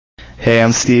Hey,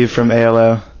 I'm Steve from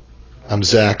ALO. I'm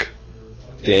Zach.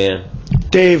 Dan.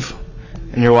 Dave.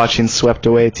 And you're watching Swept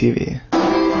Away TV.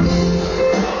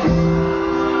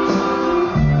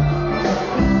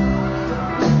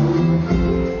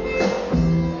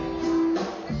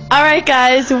 Alright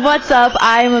guys, what's up?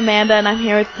 I'm Amanda and I'm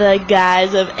here with the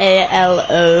guys of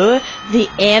ALO, the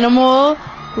Animal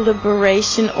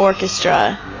Liberation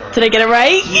Orchestra. Did I get it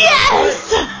right?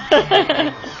 Yes!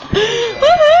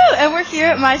 Woohoo! And we're here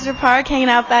at Meisner Park hanging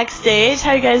out backstage.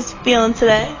 How are you guys feeling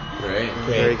today? Great.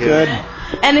 Very good.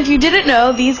 And if you didn't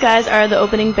know, these guys are the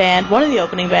opening band, one of the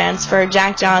opening bands for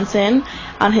Jack Johnson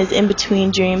on his In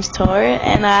Between Dreams tour.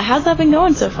 And how's that been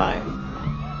going so far?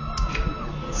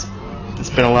 It's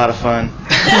been a lot of fun.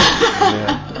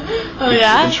 Oh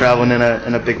yeah? We've been traveling in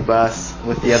a big bus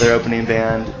with the other opening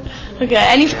band. Okay,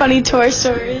 any funny tour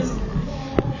stories?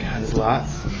 God, there's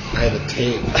lots. I have a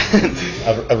tape.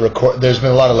 a record. There's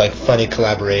been a lot of like funny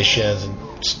collaborations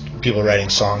and people writing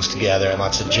songs together and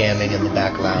lots of jamming in the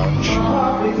back lounge.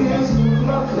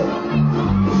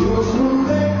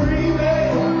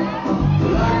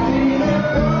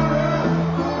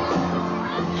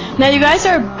 Now you guys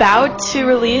are about to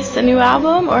release a new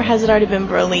album, or has it already been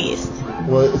released?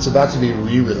 Well, it's about to be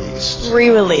re-released.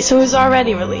 Re-released, so it was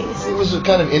already released. It was a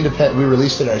kind of independent. We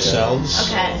released it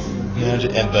ourselves. Okay. You know,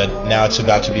 but now it's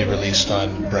about to be released on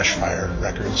Brushfire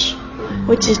Records.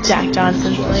 Which is Jack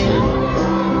Johnson's label.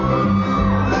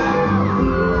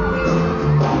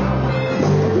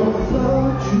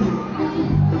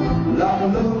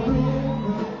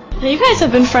 Now you guys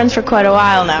have been friends for quite a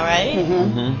while now, right?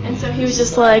 Mm-hmm. And so he was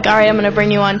just like, all right, I'm going to bring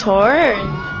you on tour?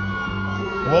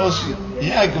 Well,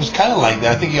 it was kind of like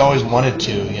that. I think he always wanted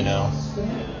to, you know.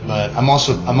 But I'm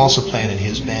also playing in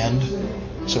his band,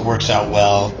 so it works out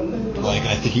well. Like,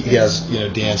 I think he has, you know,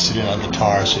 Dan sitting on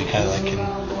guitar, so he kind of like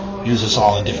can use us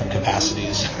all in different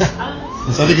capacities.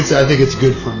 So I think it's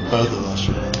good for both of us,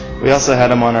 really. We also had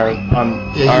him on our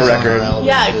record.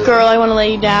 Yeah, Girl, I Want to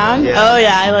Lay You Down. Yeah. Oh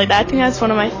yeah, I like that. I think that's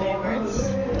one of my favorites.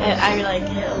 And I like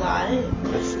it a lot.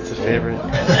 It's a favorite.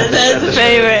 That's a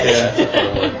favorite.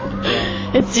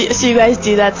 Yeah. So you guys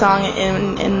do that song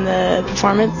in the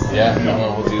performance? Yeah,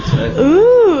 we'll do it tonight.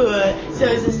 Ooh. So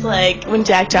is this like when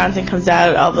Jack Johnson comes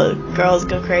out, all the girls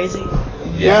go crazy?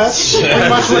 Yes. Pretty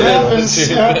much what happens.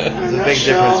 There's a big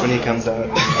difference when he comes out.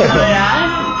 Oh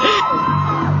yeah?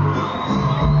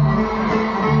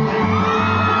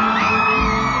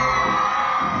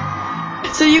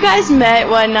 So you guys met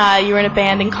when you were in a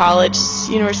band in college,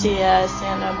 University of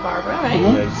Santa Barbara, right?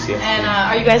 Mm-hmm. And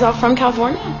are you guys all from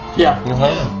California? Yeah.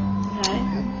 Okay.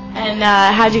 And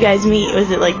how'd you guys meet?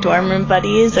 Was it like dorm room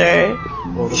buddies or?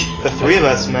 Well, the three of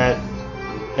us met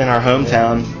in our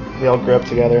hometown. We all grew up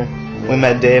together. We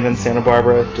met Dave in Santa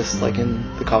Barbara, just like in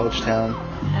the college town.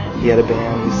 He had a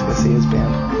band. We used to go see his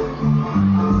band.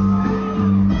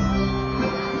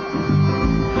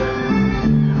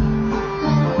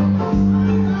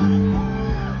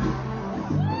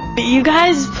 You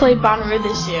guys played Bonnaroo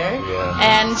this year. Yeah.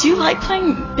 And do you like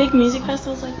playing big music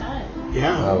festivals like that?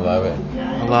 Yeah. I love it.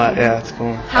 A lot, yeah, it's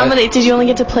cool. How many did you only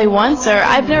get to play once, or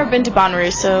I've never been to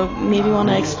Bonnaroo, so maybe you want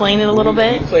to explain it a little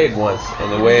bit. We played once,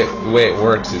 and the way it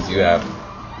works is you have,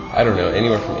 I don't know,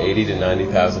 anywhere from 80 to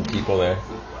 90,000 people there.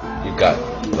 You've got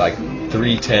like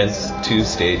 3 tents, 2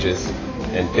 stages,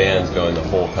 and bands going the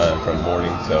whole time from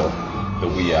morning till the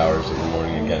wee hours of the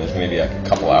morning again. There's maybe like a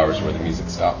couple hours where the music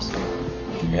stops.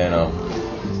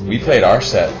 And we played our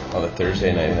set on the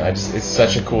Thursday night, and it's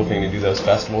such a cool thing to do those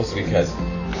festivals, because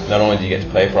not only do you get to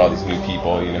play for all these new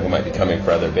people, you know, who might be coming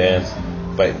for other bands,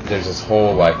 but there's this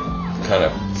whole like kind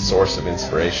of source of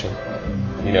inspiration,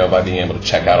 you know, by being able to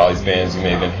check out all these bands you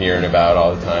may have been hearing about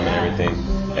all the time and everything.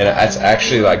 And it's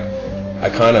actually like, I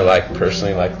kind of like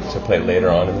personally like to play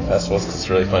later on in the festivals, because it's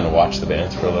really fun to watch the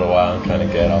bands for a little while and kind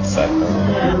of get all set from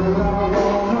them.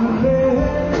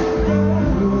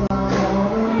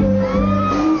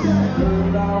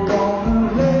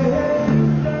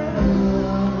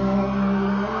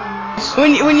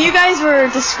 When you guys were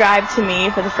described to me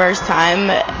for the first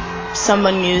time,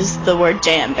 someone used the word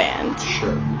jam band.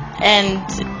 Sure. And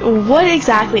what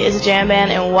exactly is a jam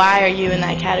band, and why are you in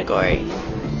that category?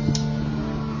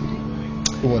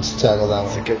 Who wants to tackle that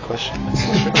That's a one? good question.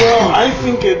 Well, I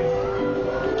think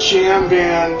a jam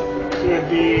band could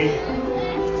be,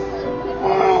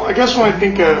 well, I guess when I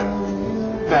think of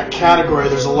that category,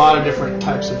 there's a lot of different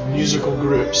types of musical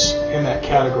groups in that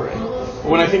category.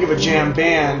 When I think of a jam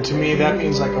band, to me that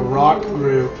means like a rock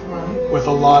group with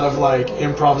a lot of like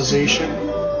improvisation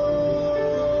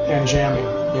and jamming,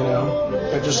 you know,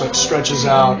 that just like stretches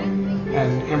out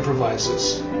and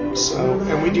improvises. So,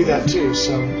 and we do that too.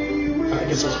 So I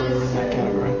guess that's why we're in that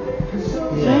category.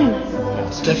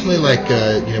 It's definitely like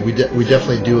we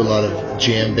definitely do a lot of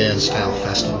jam band style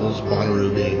festivals.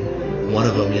 Bonnaroo being one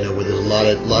of them. Where there's a lot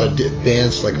of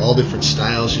bands like all different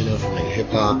styles. From like hip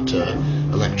hop to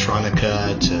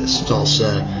electronica to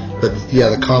salsa. But yeah,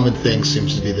 the common thing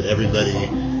seems to be that everybody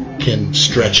can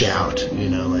stretch out.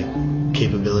 Like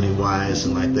capability wise,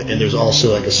 and and there's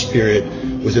also like a spirit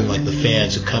within like the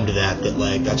fans who come to that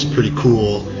like that's a pretty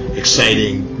cool,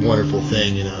 exciting, wonderful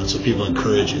thing. And so people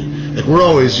encourage it. Like we're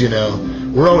always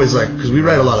like, because we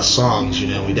write a lot of songs, we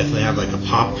definitely have like a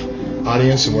pop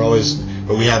audience, and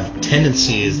but we have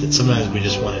tendencies that sometimes we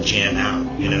just want to jam out,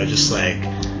 just like.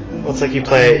 Well, it's like you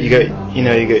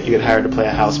get hired to play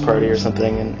a house party or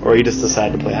something, or you just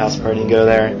decide to play a house party and go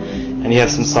there, and you have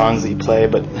some songs that you play,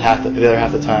 but the other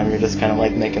half the time you're just kind of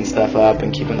like making stuff up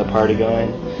and keeping the party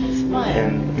going.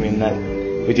 And I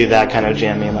mean we do that kind of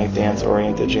jamming, like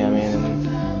dance-oriented jamming,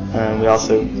 and we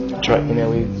also try,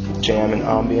 we jam in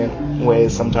ambient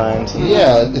ways sometimes.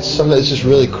 Yeah, it's just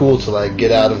really cool to like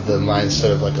get out of the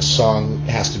mindset of like a song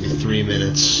has to be 3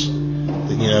 minutes,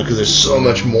 because there's so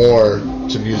much more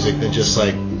to music than just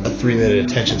like a 3-minute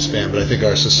attention span. But I think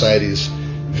our society's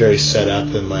very set up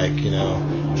in like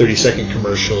 30-second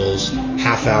commercials,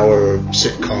 half-hour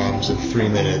sitcoms, and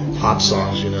 3-minute pop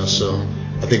songs. So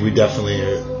I think we definitely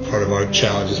are, part of our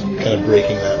challenge is kind of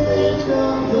breaking that mold.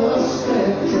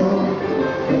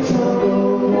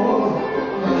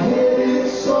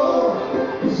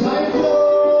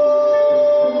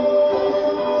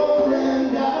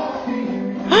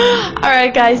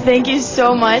 Alright guys, thank you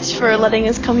so much for letting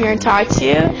us come here and talk to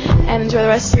you, and enjoy the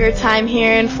rest of your time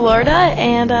here in Florida,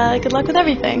 and good luck with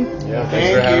everything. Yeah, thanks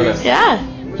for having us. Yeah.